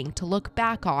harrowing to look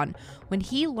back on when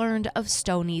he learned of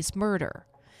Stoni's murder.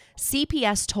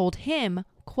 CPS told him,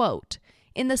 quote,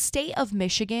 "In the state of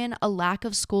Michigan, a lack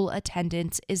of school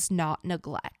attendance is not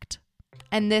neglect."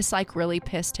 And this like really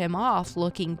pissed him off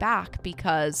looking back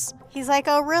because he's like,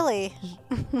 "Oh, really?"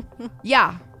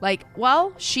 Yeah, like,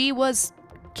 well, she was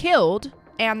killed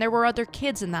and there were other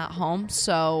kids in that home,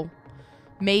 so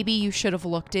maybe you should have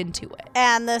looked into it.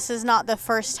 And this is not the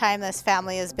first time this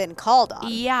family has been called on.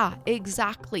 Yeah,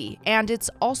 exactly. And it's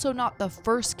also not the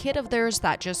first kid of theirs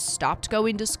that just stopped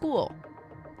going to school.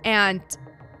 And,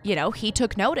 you know, he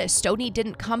took notice. Stoni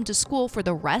didn't come to school for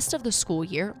the rest of the school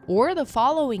year or the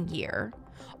following year.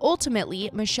 Ultimately,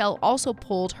 Michelle also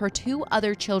pulled her 2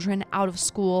 other children out of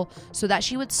school so that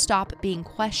she would stop being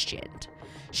questioned.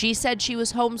 She said she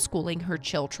was homeschooling her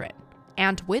children.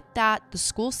 And with that, the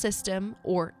school system,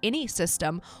 or any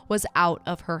system, was out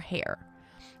of her hair.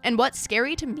 And what's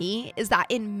scary to me is that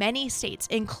in many states,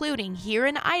 including here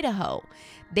in Idaho,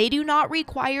 they do not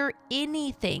require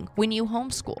anything when you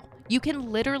homeschool. You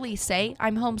can literally say,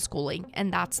 "I'm homeschooling,"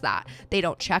 and that's that. They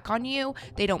don't check on you.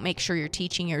 They don't make sure you're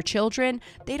teaching your children.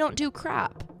 They don't do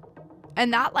crap.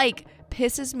 And that like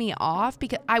pisses me off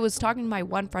because I was talking to my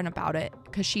one friend about it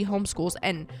because she homeschools,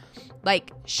 and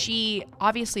like she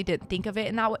obviously didn't think of it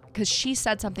in that way because she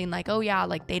said something like, "Oh yeah,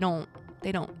 like they don't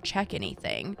check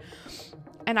anything."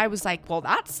 And I was like, well,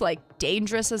 that's like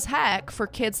dangerous as heck for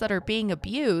kids that are being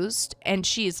abused. And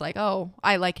she's like, "Oh,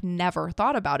 I like never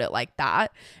thought about it like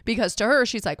that." Because to her,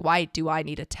 she's like, "Why do I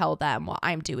need to tell them what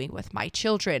I'm doing with my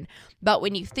children?" But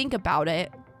when you think about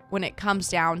it, when it comes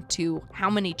down to how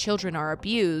many children are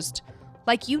abused,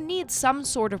 like you need some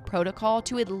sort of protocol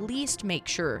to at least make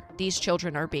sure these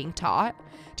children are being taught,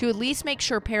 to at least make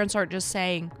sure parents aren't just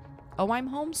saying, "Oh,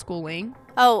 I'm homeschooling."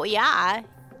 Oh, yeah.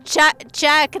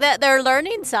 Check that they're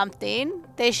learning something.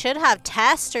 They should have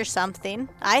tests or something,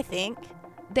 I think.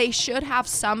 They should have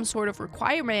some sort of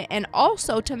requirement, and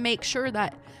also to make sure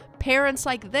that parents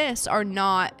like this are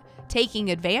not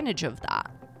taking advantage of that.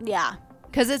 Yeah.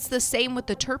 Because it's the same with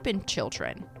the Turpin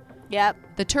children. Yep.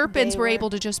 The Turpins were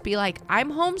able to just be like,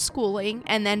 "I'm homeschooling,"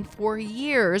 and then for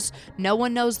years, no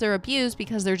one knows they're abused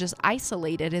because they're just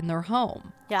isolated in their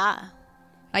home. Yeah.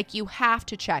 Like, you have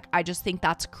to check. I just think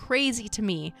that's crazy to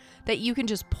me that you can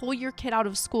just pull your kid out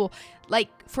of school. Like,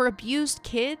 for abused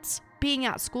kids, being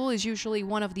at school is usually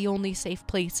one of the only safe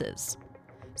places.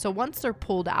 So once they're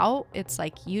pulled out, it's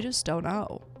like, you just don't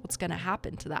know what's going to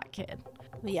happen to that kid.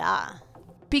 Yeah.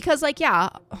 Because, like, yeah,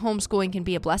 homeschooling can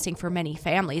be a blessing for many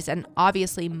families. And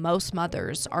obviously, most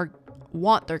mothers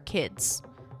want their kids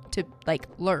to, like,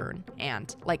 learn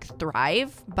and, like,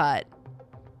 thrive. But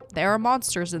there are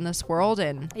monsters in this world,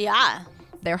 and yeah,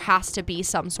 there has to be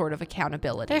some sort of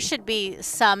accountability. There should be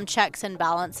some checks and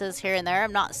balances here and there.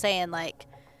 I'm not saying like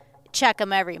check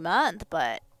them every month,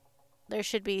 but there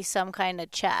should be some kind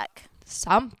of check.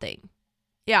 Something.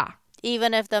 Yeah.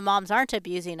 Even if the moms aren't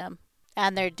abusing them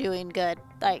and they're doing good,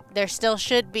 like there still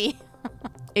should be.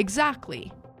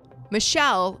 Exactly.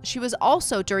 Michelle, she was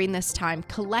also during this time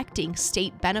collecting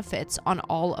state benefits on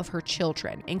all of her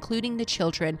children, including the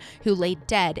children who lay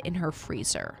dead in her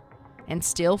freezer. And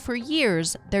still for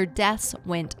years, their deaths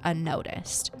went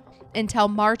unnoticed. Until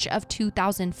March of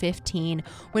 2015,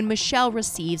 when Michelle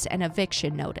receives an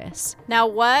eviction notice. Now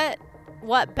what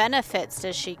benefits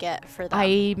does she get for that?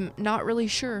 I'm not really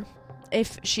sure.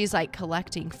 If she's like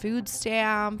collecting food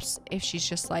stamps, if she's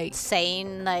just like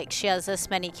saying like she has this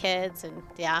many kids and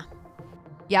yeah.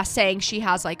 Yeah, saying she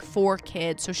has like 4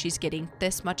 kids, so she's getting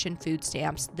this much in food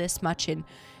stamps, this much in,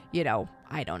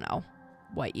 I don't know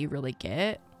what you really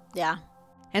get. Yeah.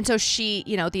 And so she,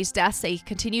 these deaths, they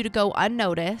continue to go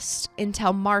unnoticed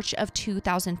until March of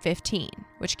 2015,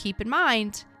 which, keep in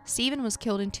mind, Stephen was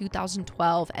killed in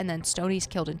 2012 and then Stoni's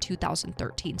killed in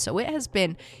 2013. So it has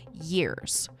been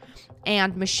years.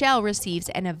 And Michelle receives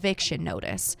an eviction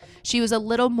notice. She was a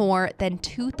little more than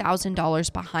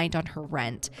 $2,000 behind on her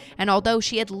rent. And although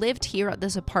she had lived here at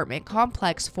this apartment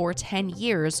complex for 10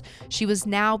 years, she was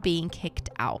now being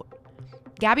kicked out.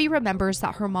 Gabby remembers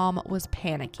that her mom was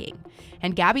panicking,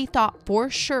 and Gabby thought for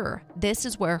sure this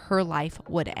is where her life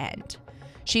would end.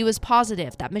 She was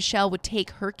positive that Michelle would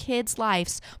take her kids'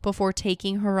 lives before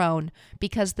taking her own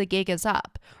because the gig is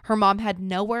up. Her mom had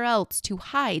nowhere else to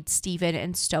hide Stephen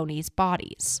and Stoni's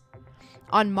bodies.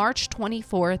 On March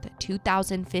 24th,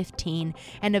 2015,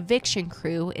 an eviction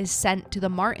crew is sent to the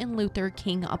Martin Luther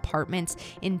King Apartments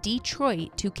in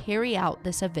Detroit to carry out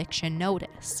this eviction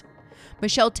notice.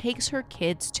 Michelle takes her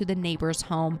kids to the neighbor's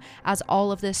home as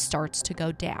all of this starts to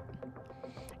go down.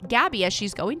 Gabby, as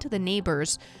she's going to the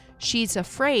neighbor's, she's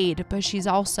afraid, but she's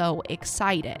also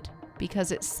excited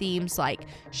because it seems like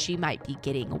she might be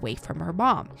getting away from her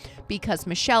mom, because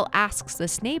Michelle asks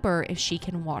this neighbor if she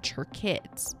can watch her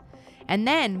kids. And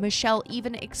then Michelle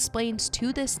even explains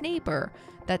to this neighbor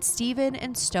that Stephen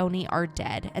and Stoni are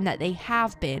dead and that they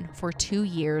have been for 2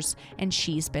 years and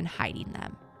she's been hiding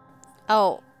them.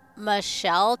 Oh,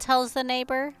 Michelle tells the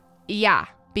neighbor? Yeah,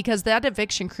 because that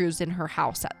eviction crew's in her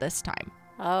house at this time.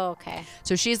 Oh, okay.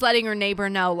 So she's letting her neighbor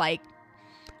know, like,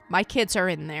 my kids are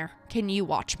in there. Can you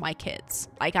watch my kids?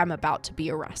 Like, I'm about to be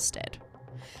arrested.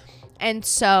 And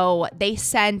so they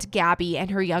send Gabby and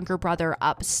her younger brother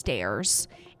upstairs,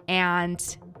 and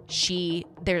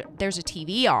there's a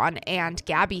TV on, and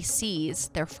Gabby sees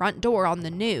their front door on the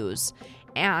news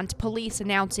and police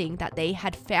announcing that they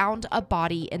had found a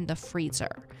body in the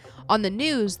freezer. On the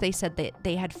news, they said that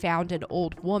they had found an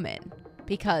old woman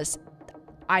because,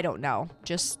 I don't know,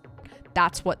 just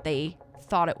that's what they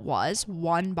thought it was,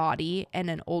 one body and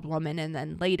an old woman, and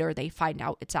then later they find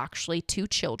out it's actually 2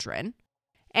 children.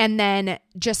 And then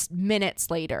just minutes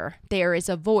later, there is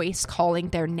a voice calling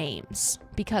their names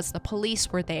because the police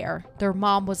were there. Their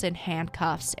mom was in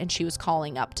handcuffs and she was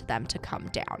calling up to them to come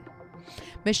down.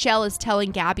 Michelle is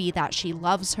telling Gabby that she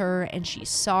loves her and she's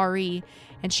sorry,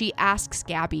 and she asks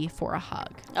Gabby for a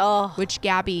hug. Oh. Which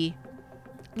Gabby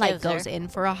goes in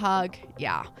for a hug.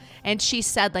 Yeah. And she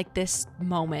said this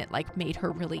moment made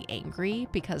her really angry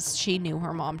because she knew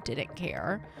her mom didn't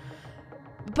care.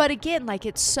 But again,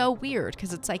 it's so weird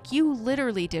because it's you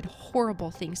literally did horrible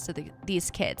things to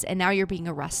these kids and now you're being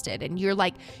arrested and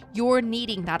you're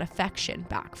needing that affection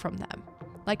back from them.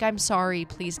 I'm sorry,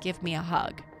 please give me a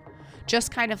hug.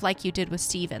 Just kind of like you did with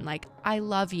Stephen, I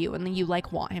love you, and then you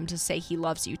want him to say he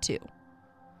loves you too.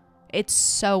 It's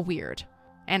so weird,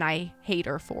 and I hate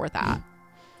her for that.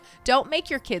 Don't make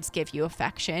your kids give you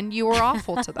affection. You were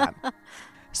awful to them.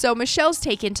 So Michelle's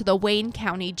taken to the Wayne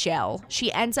County Jail.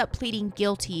 She ends up pleading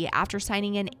guilty after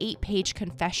signing an 8-page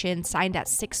confession signed at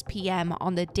 6 p.m.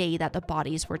 on the day that the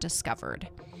bodies were discovered.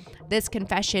 This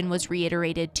confession was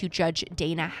reiterated to Judge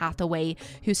Dana Hathaway,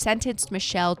 who sentenced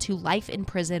Michelle to life in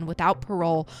prison without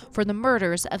parole for the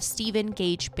murders of Stephen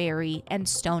Gage Berry and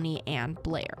Stoni Ann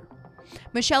Blair.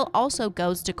 Michelle also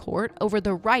goes to court over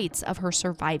the rights of her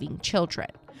surviving children.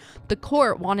 The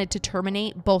court wanted to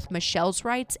terminate both Michelle's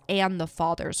rights and the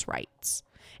father's rights.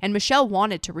 And Michelle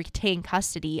wanted to retain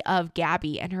custody of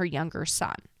Gabby and her younger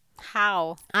son.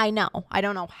 How? I know. I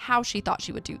don't know how she thought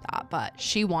she would do that, but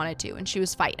she wanted to, and she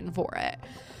was fighting for it.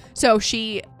 So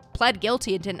she pled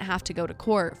guilty and didn't have to go to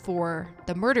court for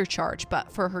the murder charge,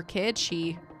 but for her kid,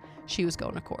 she was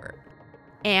going to court.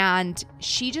 And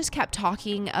she just kept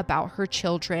talking about her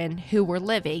children who were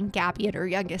living, Gabby and her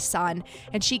youngest son,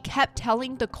 and she kept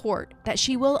telling the court that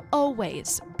she will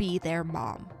always be their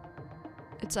mom.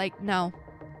 It's no.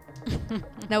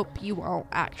 Nope, you won't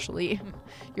actually.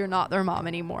 You're not their mom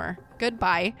anymore.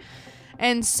 Goodbye.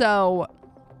 And so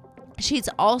she's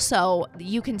also,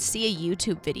 you can see a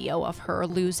YouTube video of her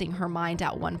losing her mind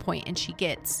at one point, and she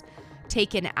gets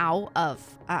taken out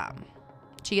of,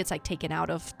 taken out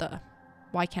of the,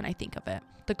 why can't I think of it?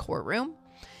 The courtroom.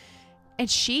 And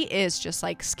she is just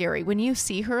scary. When you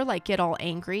see her get all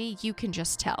angry, you can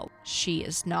just tell she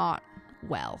is not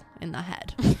well in the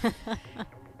head.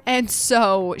 And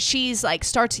so she's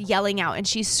starts yelling out, and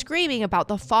she's screaming about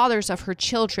the fathers of her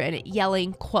children,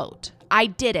 yelling, quote, "I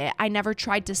did it. I never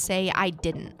tried to say I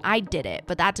didn't. I did it.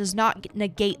 But that does not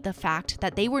negate the fact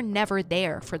that they were never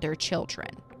there for their children."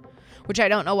 which I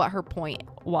don't know what her point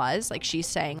was. Like, she's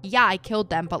saying, yeah, I killed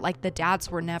them, but like the dads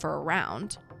were never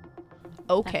around.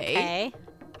 Okay.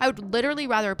 I would literally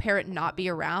rather a parent not be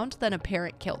around than a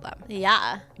parent kill them.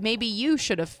 Yeah. Maybe you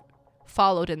should have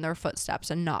followed in their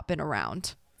footsteps and not been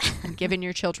around and given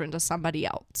your children to somebody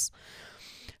else.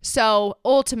 So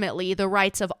ultimately, the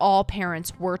rights of all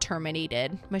parents were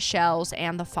terminated, Michelle's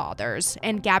and the father's,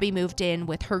 and Gabby moved in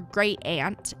with her great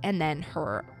aunt, and then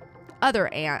her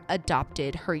other aunt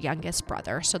adopted her youngest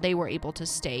brother. So they were able to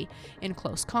stay in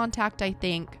close contact, I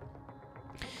think.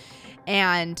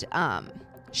 And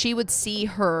she would see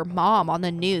her mom on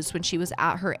the news when she was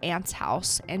at her aunt's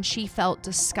house, and she felt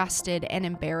disgusted and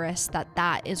embarrassed that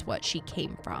that is what she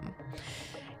came from.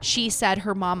 She said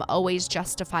her mom always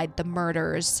justified the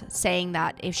murders, saying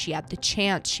that if she had the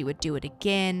chance, she would do it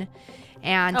again.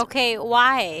 And okay,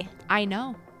 why? I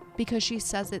know, because she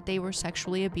says that they were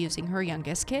sexually abusing her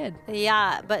youngest kid.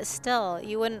 Yeah, but still,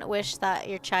 you wouldn't wish that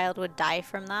your child would die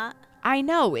from that? I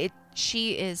know.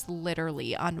 She is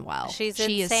literally unwell. She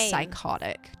is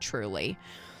psychotic, truly.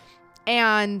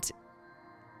 And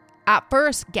at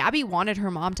first, Gabby wanted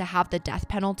her mom to have the death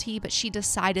penalty, but she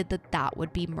decided that that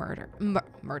would be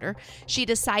murder. She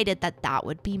decided that that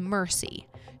would be mercy,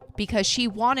 because she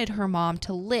wanted her mom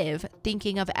to live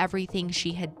thinking of everything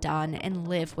she had done and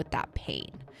live with that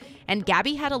pain. And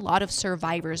Gabby had a lot of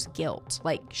survivor's guilt.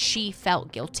 Like, she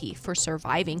felt guilty for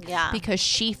surviving because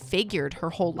she figured her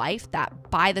whole life that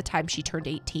by the time she turned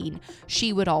 18,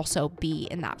 she would also be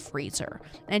in that freezer.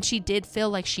 And she did feel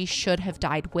like she should have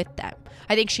died with them.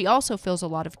 I think she also feels a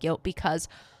lot of guilt because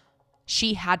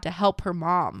she had to help her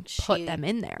mom put them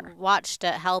in there. Watched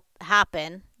it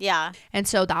happen. Yeah. And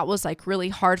so that was like really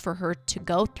hard for her to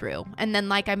go through. And then,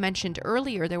 like I mentioned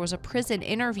earlier, there was a prison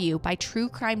interview by True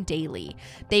Crime Daily.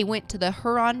 They went to the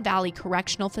Huron Valley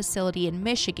Correctional Facility in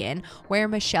Michigan, where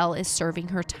Michelle is serving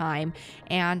her time,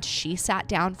 and she sat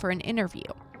down for an interview.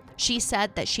 She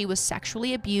said that she was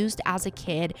sexually abused as a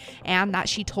kid and that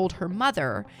she told her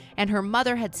mother, and her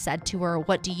mother had said to her,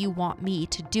 "What do you want me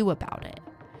to do about it?"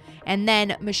 And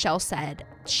then Michelle said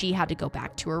she had to go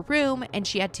back to her room and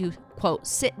she had to, quote,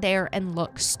 sit there and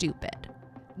look stupid.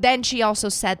 Then she also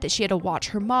said that she had to watch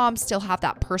her mom still have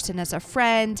that person as a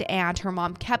friend, and her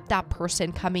mom kept that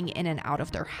person coming in and out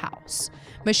of their house.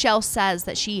 Michelle says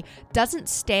that she doesn't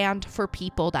stand for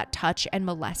people that touch and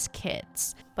molest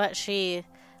kids. But she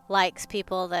likes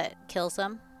people that kills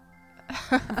them.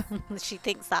 She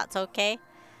thinks that's okay.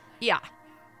 Yeah.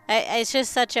 It's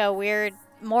just such a weird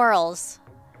morals.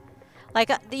 Like,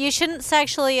 you shouldn't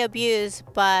sexually abuse,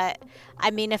 but,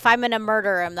 I mean, if I'm going to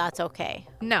murder him, that's okay.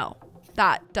 No,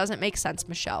 that doesn't make sense,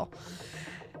 Michelle.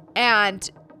 And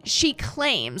she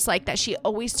claims, like, that she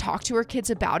always talked to her kids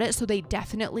about it, so they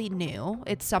definitely knew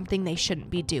it's something they shouldn't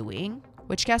be doing.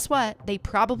 Which, guess what? They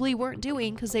probably weren't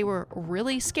doing because they were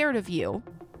really scared of you.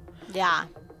 Yeah.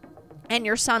 And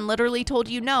your son literally told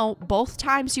you no both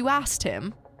times you asked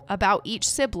him about each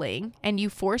sibling, and you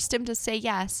forced him to say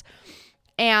yes.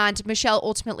 And Michelle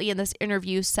ultimately in this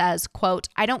interview says, quote,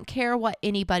 "I don't care what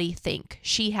anybody think.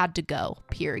 She had to go,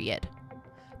 period."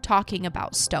 Talking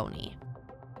about Stoni.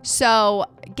 So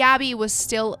Gabby was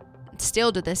still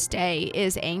to this day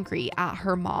is angry at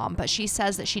her mom, but she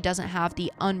says that she doesn't have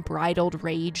the unbridled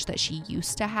rage that she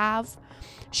used to have.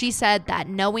 She said that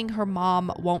knowing her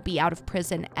mom won't be out of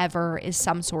prison ever is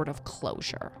some sort of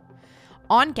closure.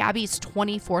 On Gabby's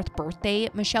 24th birthday,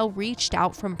 Michelle reached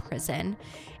out from prison,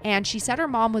 and she said her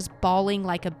mom was bawling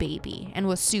like a baby and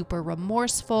was super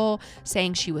remorseful,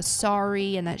 saying she was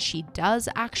sorry and that she does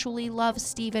actually love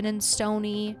Steven and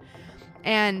Stoni.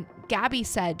 And Gabby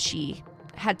said she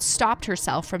had stopped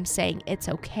herself from saying it's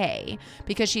okay,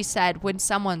 because she said when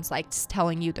someone's like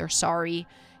telling you they're sorry,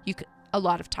 a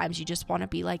lot of times you just want to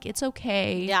be like, it's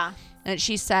okay. Yeah. And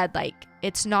she said, like,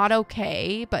 it's not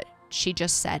okay, but she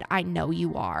just said, I know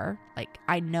you are. Like,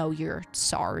 I know you're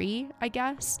sorry, I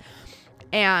guess.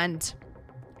 And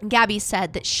Gabby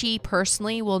said that she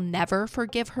personally will never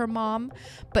forgive her mom,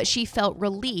 but she felt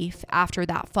relief after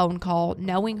that phone call,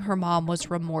 knowing her mom was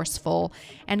remorseful,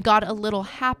 and got a little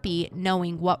happy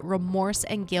knowing what remorse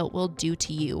and guilt will do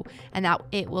to you, and that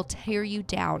it will tear you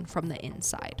down from the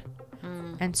inside.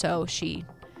 And so she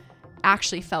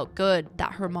actually felt good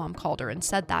that her mom called her and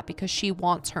said that, because she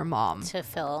wants her mom to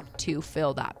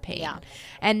feel that pain. Yeah.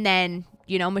 And then,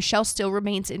 you know, Michelle still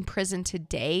remains in prison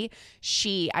today.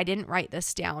 I didn't write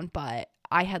this down, but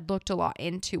I had looked a lot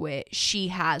into it. She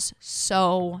has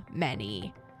so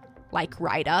many like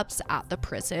write-ups at the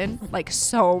prison, like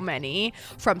so many,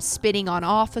 from spitting on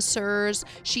officers.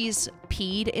 She's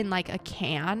peed in like a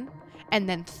can and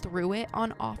then threw it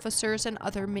on officers and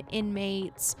other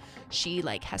inmates. She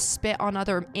has spit on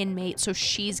other inmates, so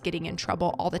she's getting in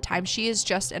trouble all the time. She is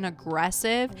just an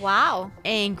aggressive,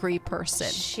 angry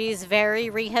person. She's very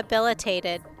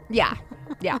rehabilitated. Yeah.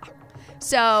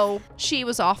 So she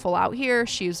was awful out here.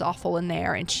 She was awful in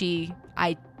there, and she's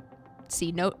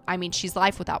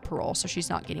life without parole, so she's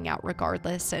not getting out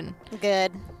regardless. And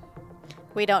good.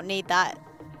 We don't need that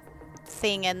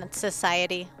thing in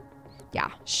society.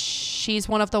 Yeah, she's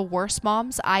one of the worst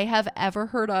moms I have ever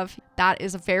heard of. That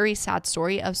is a very sad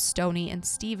story of Stoni and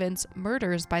Steven's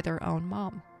murders by their own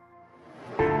mom.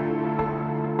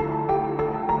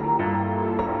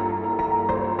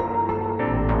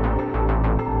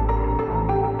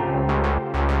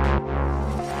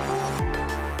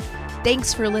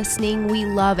 Thanks for listening. We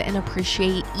love and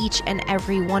appreciate each and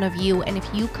every one of you. And if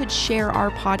you could share our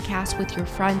podcast with your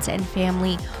friends and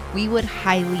family, we would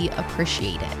highly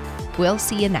appreciate it. We'll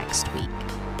see you next week.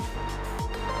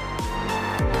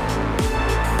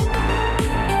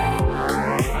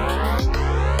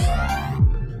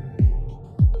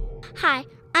 Hi,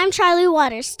 I'm Charlie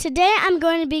Waters. Today I'm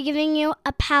going to be giving you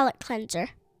a palate cleanser.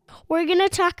 We're going to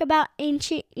talk about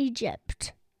ancient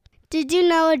Egypt. Did you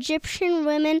know Egyptian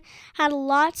women had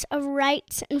lots of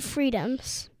rights and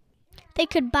freedoms? They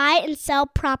could buy and sell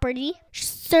property,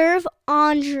 serve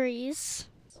laundries,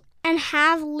 and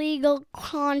have legal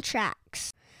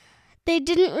contracts. They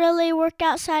didn't really work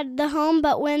outside the home,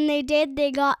 but when they did,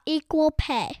 they got equal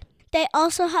pay. They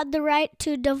also had the right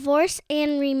to divorce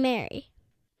and remarry.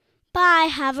 Bye.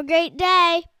 Have a great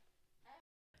day.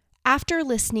 After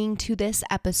listening to this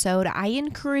episode, I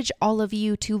encourage all of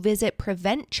you to visit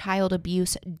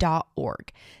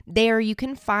preventchildabuse.org. There you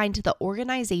can find the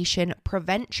organization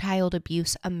Prevent Child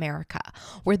Abuse America,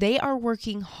 where they are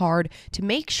working hard to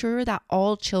make sure that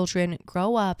all children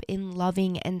grow up in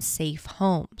loving and safe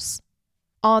homes.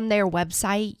 On their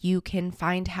website, you can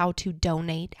find how to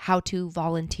donate, how to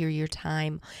volunteer your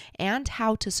time, and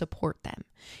how to support them.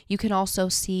 You can also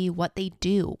see what they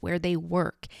do, where they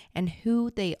work, and who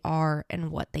they are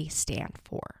and what they stand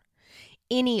for.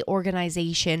 Any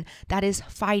organization that is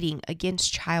fighting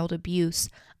against child abuse,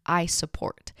 I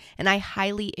support, and I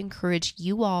highly encourage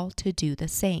you all to do the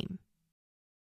same.